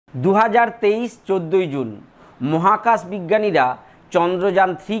2023 14 June মহাকাশ বিজ্ঞানীরা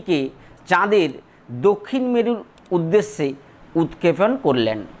চন্দ্রযান 3 কে চাঁদের দক্ষিণ মেরুর উদ্দেশ্যে উৎক্ষেপণ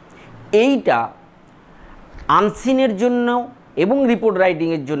করলেন। এইটা আনসিনের জন্য এবং রিপোর্ট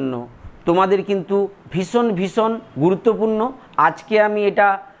রাইটিংয়ের জন্য তোমাদের কিন্তু ভীষণ ভীষণ গুরুত্বপূর্ণ। আজকে আমি এটা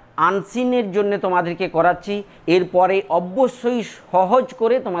আনসিনের জন্য তোমাদেরকে করাচ্ছি, এরপরে অবশ্যই সহজ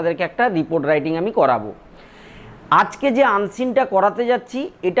করে তোমাদেরকে একটা রিপোর্ট রাইটিং আমি করাবো। আজকে যে আনসিনটা করাতে যাচ্ছি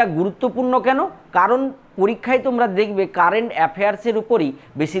এটা গুরুত্বপূর্ণ কেন? কারণ পরীক্ষায় তোমরা দেখবে কারেন্ট অ্যাফেয়ার্সের উপরই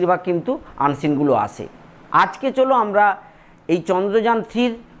বেশিরভাগ কিন্তু আনসিনগুলো আসে। আজকে চলো আমরা এই চন্দ্রযান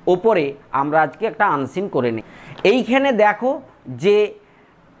 3-র ওপরে আমরা আজকে একটা আনসিন করে নিই। এইখানে দেখো যে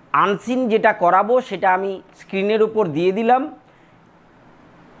আনসিন যেটা করাবো সেটা আমি স্ক্রিনের উপর দিয়ে দিলাম।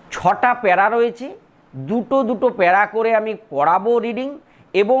 6টা প্যারা রয়েছে, দুটো প্যারা করে আমি পড়াবো রিডিং,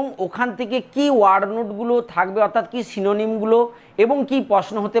 এবং ওখান থেকে কি ওয়ার্ড নোটগুলো থাকবে অর্থাৎ কি সিনোনিমগুলো এবং কি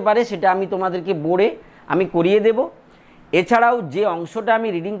প্রশ্ন হতে পারে সেটা আমি তোমাদেরকে বোর্ডে আমি করিয়ে দেব। এছাড়াও যে অংশটা আমি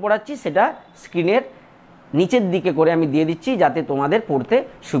রিডিং পড়াচ্ছি সেটা স্ক্রিনের নিচের দিকে করে আমি দিয়ে দিচ্ছি যাতে তোমাদের পড়তে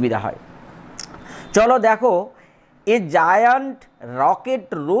সুবিধা হয়। চলো দেখো, এ জায়ান্ট রকেট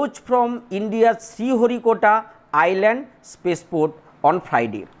রোজ ফ্রম ইন্ডিয়ার Sriharikota island spaceport on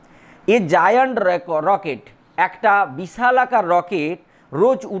Friday. A giant rocket, একটা বিশালাকার রকেট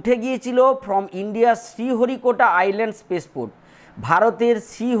রোজ উঠে গিয়েছিল from India Sriharikota island spaceport, ভারতের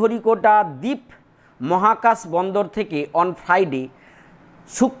শ্রীহরিকোটা দ্বীপ মহাকাশ বন্দর থেকে অন ফ্রাইডে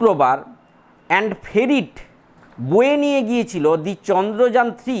শুক্রবার, অ্যান্ড ফেরিট বয়ে নিয়ে গিয়েছিল দি Chandrayaan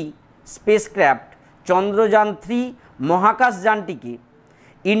 3 spacecraft, Chandrayaan 3 মহাকাশযানটিকে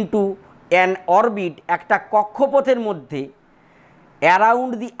into an orbit, একটা কক্ষপথের মধ্যে,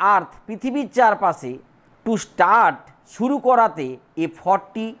 অ্যারাউন্ড দি আর্থ, পৃথিবীর চারপাশে, টু স্টার্ট, শুরু করাতে এ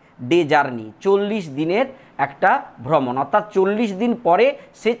 40-ডে জার্নি, 40 দিনের একটা ভ্রমণ, অর্থাৎ 40 দিন পরে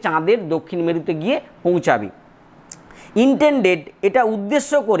সে চাঁদের দক্ষিণ মেরুতে গিয়ে পৌঁছাবে। ইন্টেন্ডেড, এটা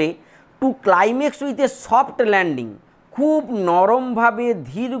উদ্দেশ্য করে, two climax with a soft landing, খুব নরমভাবে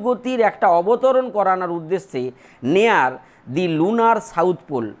ধীর গতির একটা অবতরণ করানোর উদ্দেশ্যে, নেয়ার দি লুনার সাউথ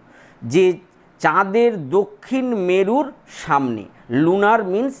পোল, যে চাঁদের দক্ষিণ মেরুর সামনে। লুনার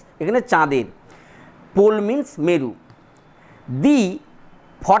মিন্স এখানে চাঁদের, পোল মিন্স মেরু। দি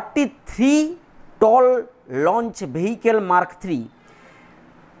 43 টল লঞ্চ ভেহিকেল মার্ক 3,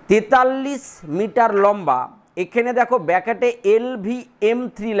 43 মিটার লম্বা, এখানে দেখো ব্যাকেটে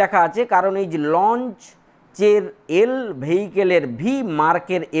LVM3 লেখা আছে, কারণ এই যে লঞ্চের এল, ভেহিকেলের ভি,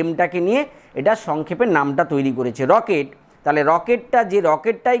 মার্কের এমটাকে নিয়ে এটা সংক্ষেপে নামটা তৈরি করেছে রকেট। তাহলে রকেটটা, যে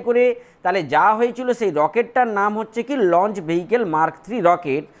রকেটটাই করে তাহলে যা হয়েছিল সেই রকেটটার নাম হচ্ছে কি launch vehicle mark 3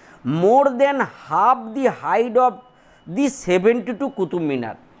 rocket, more then half the height of the 72 Qutub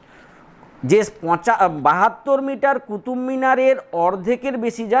Minar, যে 72 মিটার কুতুব মিনারের অর্ধেকের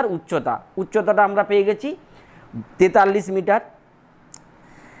বেশি যার উচ্চতাটা আমরা পেয়ে গেছি 43 মিটার।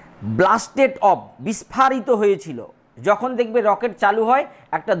 ব্লাস্টেড অফ, বিস্ফারিত হয়েছিল, যখন দেখবে রকেট চালু হয়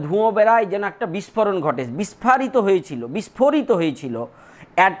একটা ধুঁয়ো বেরায় যেন একটা বিস্ফোরণ ঘটে, বিস্ফোরিত হয়েছিল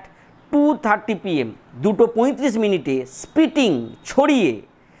অ্যাট 2:30 PM, 2:35 মিনিটে, স্পিটিং, ছড়িয়ে,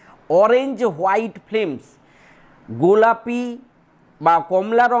 অরেঞ্জ হোয়াইট ফ্লেমস, গোলাপি বা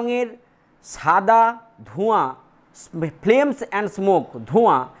কমলা রঙের সাদা ধোঁয়া, ফ্লেমস অ্যান্ড স্মোক,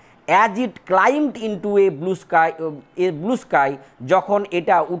 ধোঁয়া, as it climbed into a blue sky, যখন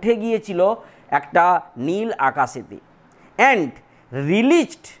এটা উঠে গিয়েছিল একটা নীল আকাশেতে। অ্যান্ড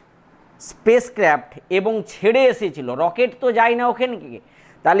রিলিজড স্পেসক্রাফট, এবং ছেড়ে এসেছিল, রকেট তো যায় না ওখানে,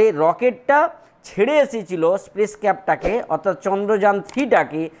 তাহলে রকেটটা ছেড়ে এসেছিল স্পেসক্রাফটটাকে অর্থাৎ চন্দ্রযান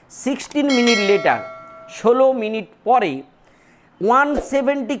 3টাকে 16 মিনিট লেটার, 16 মিনিট পরে,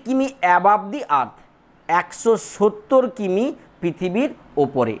 170 কিমি অ্যাবাভ দি আর্থ, 170 কিমি পৃথিবীর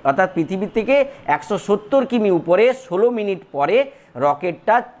ওপরে, অর্থাৎ পৃথিবী থেকে 170 কিমি উপরে 16 মিনিট পরে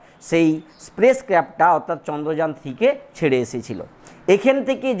রকেটটা সেই স্পেসক্রাফটটা অর্থাৎ চন্দ্রযান 3কে ছেড়ে এসেছিল। এখান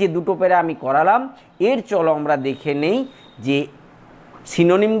থেকে যে দুটো প্যারা আমি করালাম, এর চলো আমরা দেখে নেই যে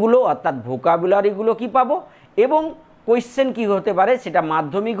সিনোনিমগুলো অর্থাৎ ভোকাবুলারিগুলো কি পাবো এবং কোয়েশ্চেন কি হতে পারে, সেটা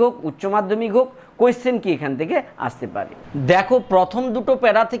মাধ্যমিক হোক উচ্চ মাধ্যমিক হোক, কোয়েশ্চেন কি এখান থেকে আসতে পারে। দেখো, প্রথম দুটো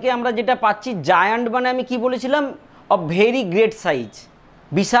প্যারা থেকে আমরা যেটা পাচ্ছি, জায়ান্ট মানে আমি কি বলেছিলাম, অফ ভেরি গ্রেট সাইজ,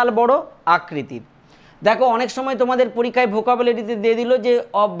 বিশাল বড় আকৃতির। দেখো অনেক সময় তোমাদের পরীক্ষায় ভোকাবুলারিতে দিয়ে দিল যে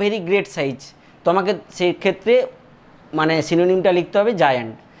অফ ভেরি গ্রেট সাইজ, তোমাকে সেক্ষেত্রে মানে সিনোনিমটা লিখতে হবে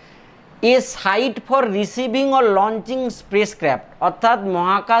giant. A site for receiving or launching spacecraft, অর্থাৎ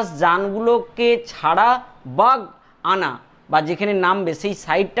মহাকাশ যানগুলোকে ছাড়া বা আনা বা যেখানে নামবে সেই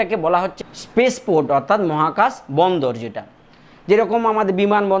সাইটটাকে বলা হচ্ছে স্পেসপোর্ট, অর্থাৎ মহাকাশ বন্দর, যেটা যেরকম আমাদের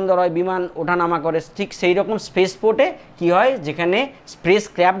বিমানবন্দর হয়, বিমান ওঠানামা করে, ঠিক সেই রকম স্পেস পোর্টে কী হয়, যেখানে স্পেস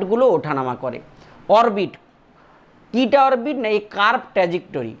ক্রাফটগুলো ওঠানামা করে। অরবিট, কিটা অরবিট না, এই কার্ভ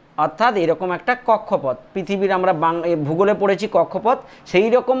ট্র্যাজেক্টরি, অর্থাৎ এরকম একটা কক্ষপথ, পৃথিবীর আমরা ভূগোলে পড়েছি কক্ষপথ, সেই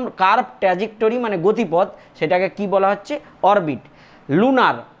রকম কার্ভ ট্র্যাজেক্টরি মানে গতিপথ, সেটাকে কি বলা হচ্ছে, অরবিট।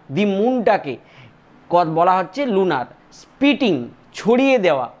 লুনার, দি মুনটাকে বলা হচ্ছে লুনার। স্পিটিং, ছড়িয়ে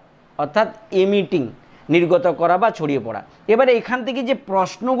দেওয়া, অর্থাৎ এমিটিং, নির্গত করা বা ছড়িয়ে পড়া। এবারে এখান থেকে যে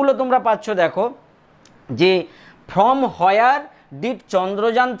প্রশ্নগুলো তোমরা পাচ্ছ দেখো, যে from where did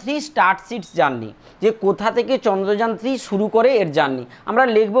চন্দ্রযান-3 starts it's journey, যে কোথা থেকে চন্দ্রযান-3 শুরু করে এর জার্নি। আমরা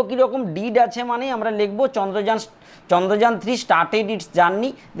লিখব কীরকম, ডিড আছে মানে আমরা লিখব চন্দ্রযান-3 স্টার্টেড ইটস জার্নি,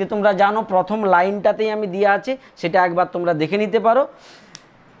 যে তোমরা জানো প্রথম লাইনটাতেই আমি দেওয়া আছে, সেটা একবার তোমরা দেখে নিতে পারো।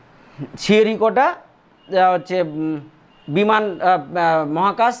 শ্রীহরিকোটা হচ্ছে বিমান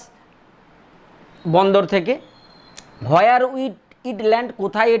মহাকাশ বন্দর থেকে। হোয়ার ইট ল্যান্ড,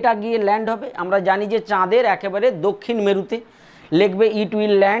 কোথায় এটা গিয়ে ল্যান্ড হবে, আমরা জানি যে চাঁদের একেবারে দক্ষিণ মেরুতে। লিখবে ইট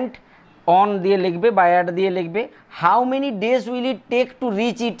উইল ল্যান্ড, অন দিয়ে লিখবে বা অ্যাট দিয়ে লিখবে। How many days will it take to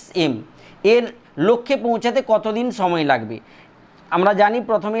reach it's M, এর লক্ষ্যে পৌঁছাতে কতদিন সময় লাগবে। আমরা জানি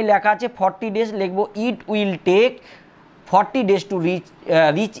প্রথমেই লেখা আছে 40 ডেজ, লিখব it will take 40 days to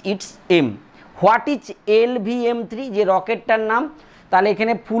reach it's M. What is LVM-3, যে রকেটটার নাম, তাহলে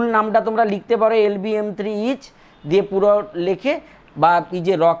এখানে ফুল নামটা তোমরা লিখতে পারো LVM-3 ইজ দিয়ে পুরো লেখে, বা এই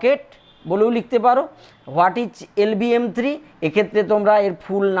যে রকেট বলেও লিখতে পারো। হোয়াট ইজ LVM-3, এক্ষেত্রে তোমরা এর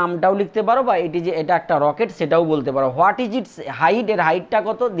ফুল নামটাও লিখতে পারো, বা এটি যে এটা একটা রকেট সেটাও বলতে পারো। হোয়াট ইজ ইটস হাইট, এর হাইটটা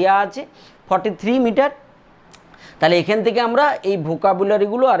কত দেওয়া আছে 43 মিটার। তাহলে এখান থেকে আমরা এই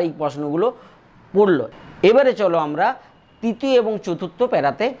ভোকাবুলারিগুলো আর এই প্রশ্নগুলো পড়লো। এবারে চলো আমরা তৃতীয় এবং চতুর্থ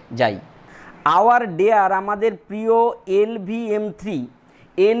প্যারাতে যাই। আওয়ার ডেয়ার, আমাদের প্রিয় LVM-3।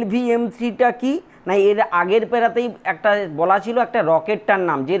 LVM-3টা কি না, এর আগের প্যারাতেই একটা বলা ছিল একটা রকেটটার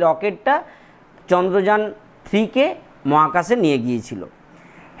নাম, যে রকেটটা চন্দ্রযান-3কে মহাকাশে নিয়ে গিয়েছিল।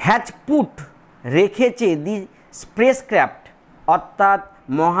 হ্যাজ পুট, রেখেছে, দি স্পেসক্রাফট অর্থাৎ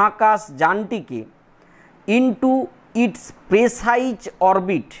মহাকাশ যানটিকে, ইনটু ইটস প্রেসাইজ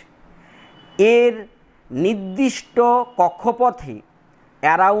অরবিট, এর নির্দিষ্ট কক্ষপথে,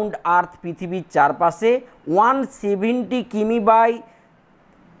 অ্যারাউন্ড আর্থ, পৃথিবীর চারপাশে, 170 কিমি বাই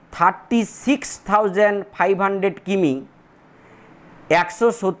 36,500 কিমি,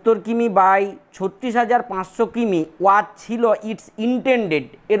 170 কিমি বাই 36,500 কিমি, ওয়াজ ছিল ইটস ইন্টেন্ডেড,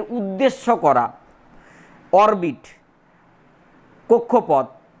 এর উদ্দেশ্য করা, অরবিট কক্ষপথ,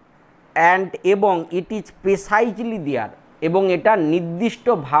 অ্যান্ড এবং ইট ইজ প্রেসাইজলি দেয়ার, এবং এটা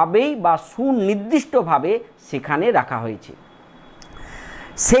নির্দিষ্টভাবেই বা সুনির্দিষ্টভাবে সেখানে রাখা হয়েছে।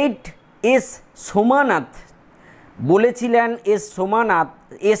 সেট এস সোমানাথ, বলেছিলেন এস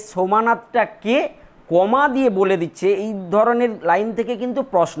সোমানাথটা কে, কমা দিয়ে বলে দিচ্ছে, এই ধরনের লাইন থেকে কিন্তু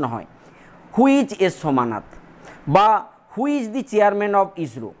প্রশ্ন হয়। হু ইজ এস সোমানাথ, বা who is the chairman of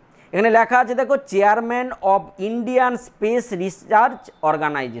ISRO, এখানে লেখা আছে দেখো, chairman of Indian space research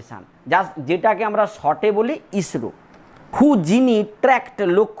organisation, যেটাকে আমরা শর্টে বলি ইসরো। হু, যিনি ট্র্যাক্ট,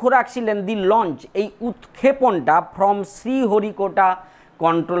 লক্ষ্য রাখছিলেন, দি লঞ্চ, এই উৎক্ষেপণটা, ফ্রম শ্রীহরিকোটা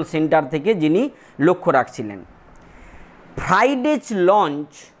কন্ট্রোল সেন্টার থেকে যিনি লক্ষ্য রাখছিলেন। ফ্রাইডেজ লঞ্চ,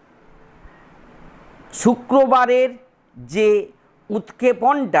 শুক্রবারের যে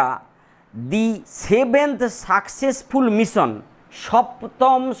উৎক্ষেপণটা, দি 7th সাকসেসফুল মিশন,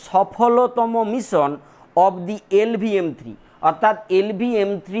 সপ্তম সফলতম মিশন অব দি LVM-3, অর্থাৎ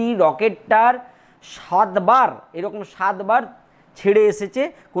LVM-3 রকেটটার 7বার, এরকম 7বার ছেড়ে এসেছে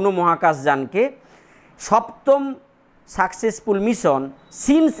কোনো মহাকাশযানকে। সপ্তম successful mission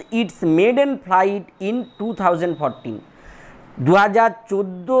since it's maiden flight in 2014,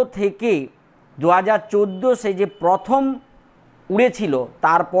 2014 থেকে 2014 সে যে প্রথম উড়েছিল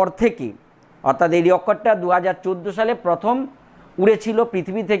তারপর থেকে, অর্থাৎ এই রকেটটা 2014 সালে প্রথম উড়েছিল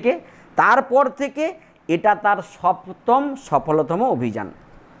পৃথিবী থেকে, তারপর থেকে এটা তার সপ্তম সফলতম অভিযান।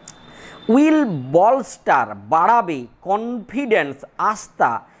 উইল বলস্টার, বাড়াবে, কনফিডেন্স,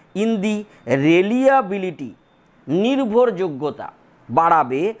 আস্থা, ইন দি রিলিয়াবিলিটি, নির্ভরযোগ্যতা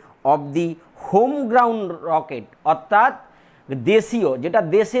বাড়াবে, of the home ground rocket, অর্থাৎ দেশীয়, যেটা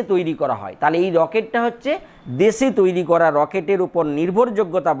দেশে তৈরি করা হয়, তাহলে এই রকেটটা হচ্ছে দেশে তৈরি করা রকেটের উপর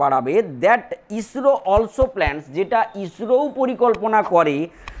নির্ভরযোগ্যতা বাড়াবে। দ্যাট ইসরো অলসো প্ল্যান্স, যেটা ইসরোও পরিকল্পনা করে,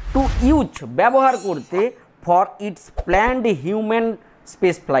 টু ইউজ, ব্যবহার করতে, for its planned human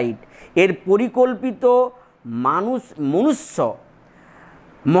space flight, এর পরিকল্পিত মনুষ্য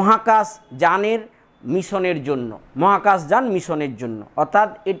মহাকাশ যানের মিশনের জন্য, মহাকাশযান মিশনের জন্য। অর্থাৎ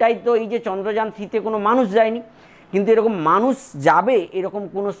এটাই তো, এই যে চন্দ্রযান-3তে কোনো মানুষ যায়নি, কিন্তু এরকম মানুষ যাবে এরকম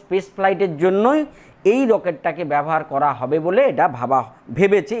কোনো স্পেস ফ্লাইটের জন্যই এই রকেটটাকে ব্যবহার করা হবে বলে এটা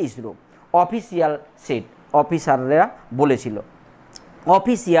ভেবেছে ইসরো। অফিসিয়াল সেট, অফিসাররা বলেছিল,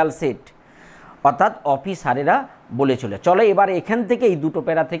 অফিসিয়াল সেট অর্থাৎ অফিসারেরা বলেছিল। চলো এবার এখান থেকে এই দুটো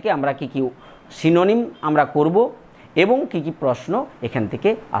প্যারা থেকে আমরা কি কি সিনোনিম আমরা করব এবং কি কি প্রশ্ন এখান থেকে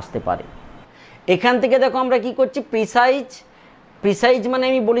আসতে পারে। এখান থেকে দেখো আমরা কি করছি, প্রিসাইজ। প্রিসাইজ মানে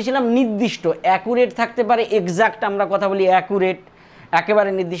আমি বলেছিলাম নির্দিষ্ট, অ্যাকুরেট থাকতে পারে, এক্সাক্ট আমরা কথা বলি অ্যাকুরেট, একেবারে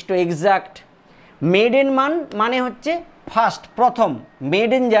নির্দিষ্ট, এক্সাক্ট। মেডেন মানে হচ্ছে ফার্স্ট, প্রথম,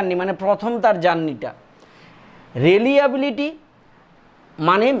 মেডেন জার্নি মানে প্রথম তার জার্নিটা। রিলিয়াবিলিটি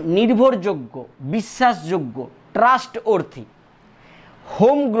মানে নির্ভরযোগ্য, বিশ্বাসযোগ্য, ট্রাস্ট ওর্থি।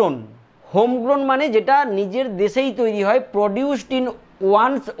 হোমগ্রোন, হোমগ্রোন মানে যেটা নিজের দেশেই তৈরি হয়, produced in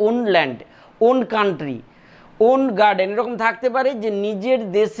one's own land, own country, on garden, এরকম থাকতে পারে যে নিজের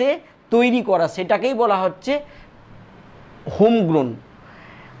দেশে তৈরি করা, সেটাকেই বলা হচ্ছে হোমগ্রোন।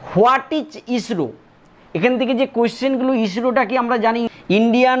 হোয়াট ইজ ইসরো, এখান থেকে যে কোয়েশ্চেনগুলো, ইসরোটা কি আমরা জানি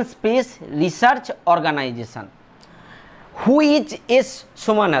Indian space research organisation. Who is S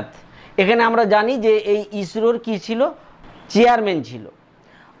Somnath, এখানে আমরা জানি যে এই ইসরোর কি ছিল, চেয়ারম্যান ছিল,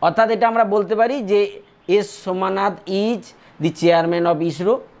 অর্থাৎ এটা আমরা বলতে পারি যে S Somnath is the chairman of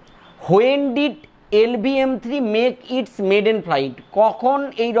ISRO. When did LVM-3 make it's maiden flight, কখন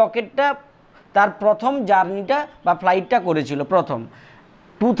এই রকেটটা তার প্রথম জার্নিটা বা ফ্লাইটটা করেছিল প্রথম,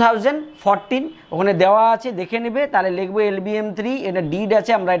 2014, ওখানে দেওয়া আছে, দেখে নেবে। তাহলে লিখবো LVM-3, এটা ডিড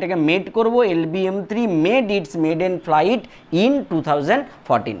আছে, আমরা এটাকে মেড করব, LVM-3 made it's maiden flight in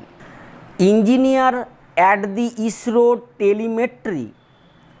 2014। Engineer at the ISRO telemetry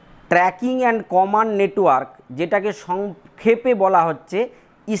tracking and command network, যেটাকে সংক্ষেপে বলা হচ্ছে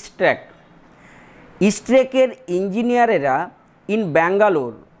ইস্ট্র্যাক। ইস্ট্র্যাকের ইঞ্জিনিয়ারেরা ইন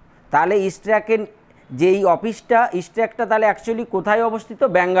ব্যাঙ্গালোর, তাহলে ইস্ট্র্যাকের যেই অফিসটা, ইস্ট্র্যাকটা তাহলে অ্যাকচুয়ালি কোথায় অবস্থিত,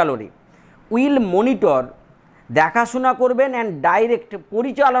 ব্যাঙ্গালোরে। উইল মনিটর, দেখাশোনা করবেন, অ্যান্ড ডাইরেক্ট,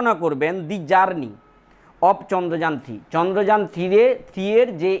 পরিচালনা করবেন দি জার্নি অফ চন্দ্রযান-3, চন্দ্রযান-3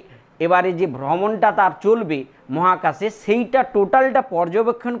 যে এবারে যে ভ্রমণটা তার চলবে মহাকাশে, সেইটা টোটালটা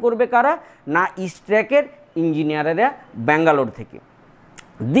পর্যবেক্ষণ করবে কারা না, ইস্ট্র্যাকের ইঞ্জিনিয়ারেরা ব্যাঙ্গালোর থেকে।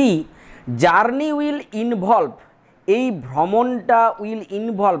 দি জার্নি উইল ইনভলভ, এই ভ্রমণটা উইল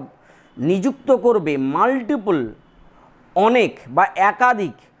ইনভলভ নিযুক্ত করবে মাল্টিপল, অনেক বা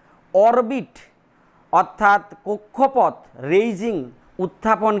একাধিক, অরবিট অর্থাৎ কক্ষপথ, রেইজিং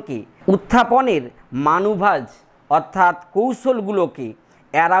উত্থাপনকে, উত্থাপনের মানুভাজ অর্থাৎ কৌশলগুলোকে,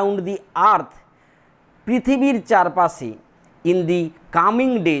 অ্যারাউন্ড দি আর্থ পৃথিবীর চারপাশে, ইন দি কামিং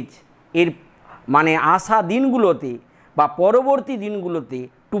ডেজ এর মানে আসা দিনগুলোতে বা পরবর্তী দিনগুলোতে,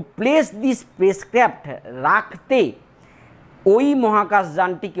 টু প্লেস দি স্পেসক্রাফট রাখতে ওই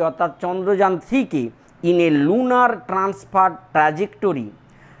মহাকাশযানটিকে অর্থাৎ চন্দ্রযান-3কে in a lunar transfer trajectory,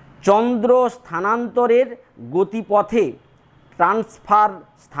 চন্দ্র স্থানান্তরের গতিপথে, ট্রান্সফার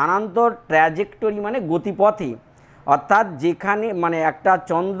স্থানান্তর, ট্র্যাজেক্টরি মানে গতিপথে, অর্থাৎ যেখানে মানে একটা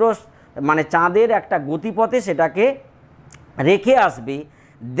চন্দ্র মানে চাঁদের একটা গতিপথে সেটাকে রেখে আসবে,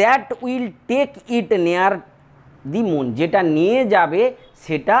 দ্যাট উইল টেক ইট নেয়ার দি মুন, যেটা নিয়ে যাবে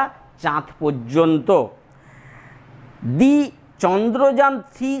সেটা চাঁদ পর্যন্ত। দি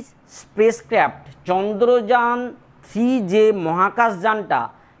চন্দ্রযান-3 স্পেসক্রাফট, চন্দ্রযান-3 যে মহাকাশযানটা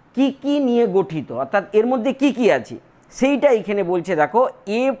কি কি নিয়ে গঠিত, অর্থাৎ এর মধ্যে কি কি আছে সেইটা এখানে বলছে। দেখো,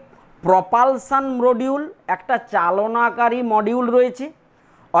 এ প্রপালসান মডিউল, একটা চালনাকারী মডিউল রয়েছে,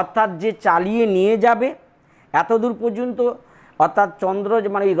 অর্থাৎ যে চালিয়ে নিয়ে যাবে এত দূর পর্যন্ত, অর্থাৎ চন্দ্র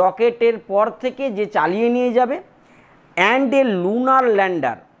মানে এই রকেটের পর থেকে যে চালিয়ে নিয়ে যাবে। অ্যান্ড এ লুনার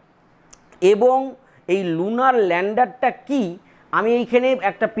ল্যান্ডার, এবং এই লুনার ল্যান্ডারটা কি আমি এইখানে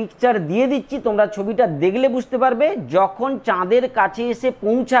একটা পিকচার দিয়ে দিচ্ছি, তোমরা ছবিটা দেখলে বুঝতে পারবে। যখন চাঁদের কাছে এসে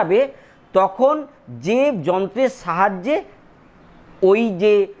পৌঁছাবে তখন যে যন্ত্রের সাহায্যে ওই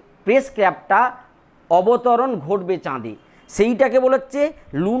যে স্পেসক্রাফটটা অবতরণ ঘটবে চাঁদে, সেইটাকে বলা হচ্ছে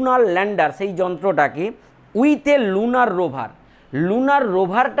লুনার ল্যান্ডার, সেই যন্ত্রটাকে। With a lunar rover, lunar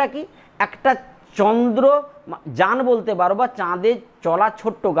রোভারটা কি একটা চন্দ্র যান বলতে পারো বা চাঁদে চলা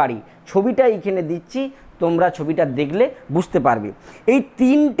ছোট্ট গাড়ি। ছবিটা এইখানে দিচ্ছি, তোমরা ছবিটা দেখলে বুঝতে পারবে। এই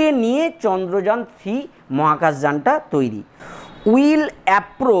তিনটে নিয়ে চন্দ্রযান-3 মহাকাশযানটা তৈরি। উইল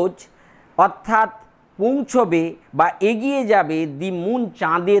অ্যাপ্রোচ অর্থাৎ পৌঁছবে বা এগিয়ে যাবে the moon,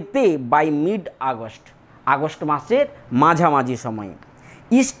 চাঁদেতে, by mid August, August মাসের মাঝামাঝি সময়ে।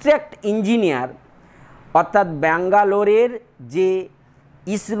 ইস্ট্র্যাক্ট ইঞ্জিনিয়ার অর্থাৎ ব্যাঙ্গালোরের যে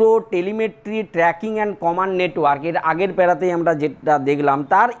ISRO telemetry tracking and command network, এর আগের প্যারাতেই আমরা যেটা দেখলাম,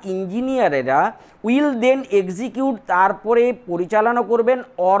 তার ইঞ্জিনিয়ারেরা উইল দেন এক্সিকিউট, তারপরে পরিচালনা করবেন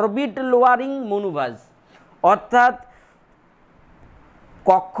অরবিট লোয়ারিং মনুভাজ, অর্থাৎ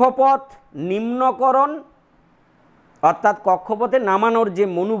কক্ষপথ নিম্নকরণ, অর্থাৎ কক্ষপথে নামানোর যে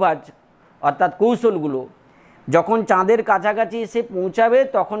মনোভাব অর্থাৎ কৌশলগুলো, যখন চাঁদের কাছাকাছি এসে পৌঁছাবে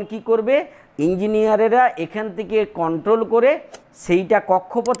তখন কি করবে ইঞ্জিনিয়ারেরা এখান থেকে কন্ট্রোল করে সেইটা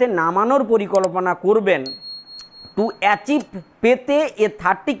কক্ষপথে নামানোর পরিকল্পনা করবেন টু অ্যাচিভ পেতে এ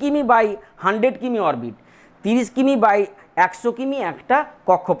 30 কিমি বাই 100 কিমি অরবিট, 30 কিমি বাই 100 কিমি একটা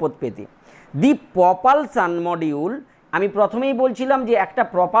কক্ষপথ পেতে। দি প্রপালসান মডিউল, আমি প্রথমেই বলছিলাম যে একটা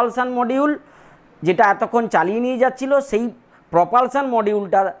প্রপালসান মডিউল যেটা এতক্ষণ চালিয়ে নিয়ে যাচ্ছিল, সেই প্রপালসান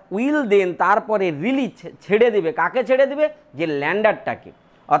মডিউলটা উইল দেন তারপরে রিলিজ ছেড়ে দেবে, কাকে ছেড়ে দেবে, যে ল্যান্ডারটাকে,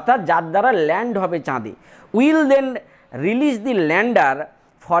 অর্থাৎ যার দ্বারা ল্যান্ড হবে চাঁদে। Will then release the lander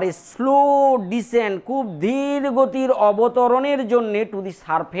for a slow dissent, খুব ধীর গতির অবতরণের জন্যে টু দি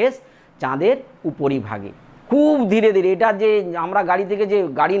সারফেস, চাঁদের উপরিভাগে খুব ধীরে ধীরে। এটা যে আমরা গাড়ি থেকে যে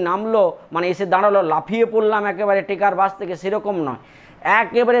গাড়ি নামলো মানে এসে দাঁড়ালো লাফিয়ে পড়লাম একেবারে টেকার বাস থেকে, সেরকম নয়,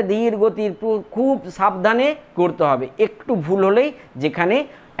 একেবারে ধীর গতির খুব সাবধানে করতে হবে। একটু ভুল হলেই যেখানে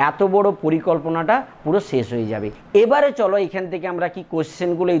এত বড় পরিকল্পনাটা পুরো শেষ হয়ে যাবে। এবারে চলো এখান থেকে আমরা কি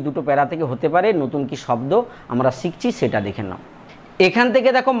কোশ্চেনগুলো এই দুটো প্যারা থেকে হতে পারে, নতুন কি শব্দ আমরা শিখছি সেটা দেখে নাও। এখান থেকে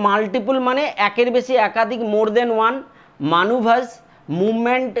দেখো মাল্টিপল মানে একের বেশি, একাধিক, মোর দেন ওয়ান, মানুভাস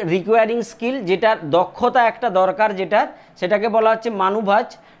মুভমেন্ট রিকোয়ারিং স্কিল, যেটার দক্ষতা একটা দরকার যেটার, সেটাকে বলা হচ্ছে মানুভাজ।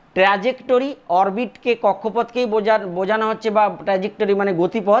 ট্র্যাজেক্টরি, অরবিটকে কক্ষপথকেই বোঝানো হচ্ছে, বা ট্র্যাজেক্টরি মানে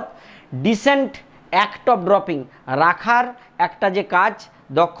গতিপথ। ডিসেন্ট, অ্যাক্ট অফ ড্রপিং, রাখার একটা যে কাজ,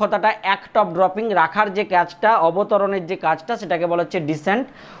 দক্ষতাটা অ্যাক্ট অফ ড্রপিং, রাখার যে কাজটা, অবতরণের যে কাজটা, সেটাকে বলা হচ্ছে dissent.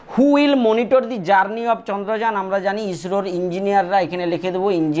 Who will monitor the journey of Chandrayaan, আমরা জানি ইসরোর ইঞ্জিনিয়াররা, এখানে লিখে দেবো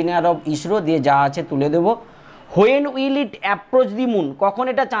ইঞ্জিনিয়ার অফ ইসরো, দিয়ে যা আছে তুলে দেবো। When will it approach the moon, কখন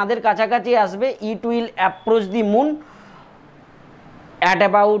এটা চাঁদের কাছাকাছি আসবে, it will approach the moon at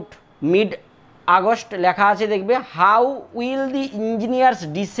about mid August লেখা আছে দেখবে। How will the engineers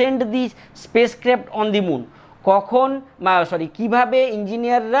descend the spacecraft on the moon, কখন কীভাবে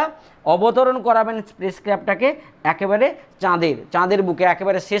ইঞ্জিনিয়াররা অবতরণ করাবেন স্পেসক্রাফটটাকে একেবারে চাঁদের বুকে।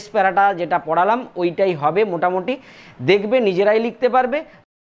 একেবারে শেষ প্যারাটা যেটা পড়ালাম ওইটাই হবে মোটামুটি, দেখবে নিজেরাই লিখতে পারবে।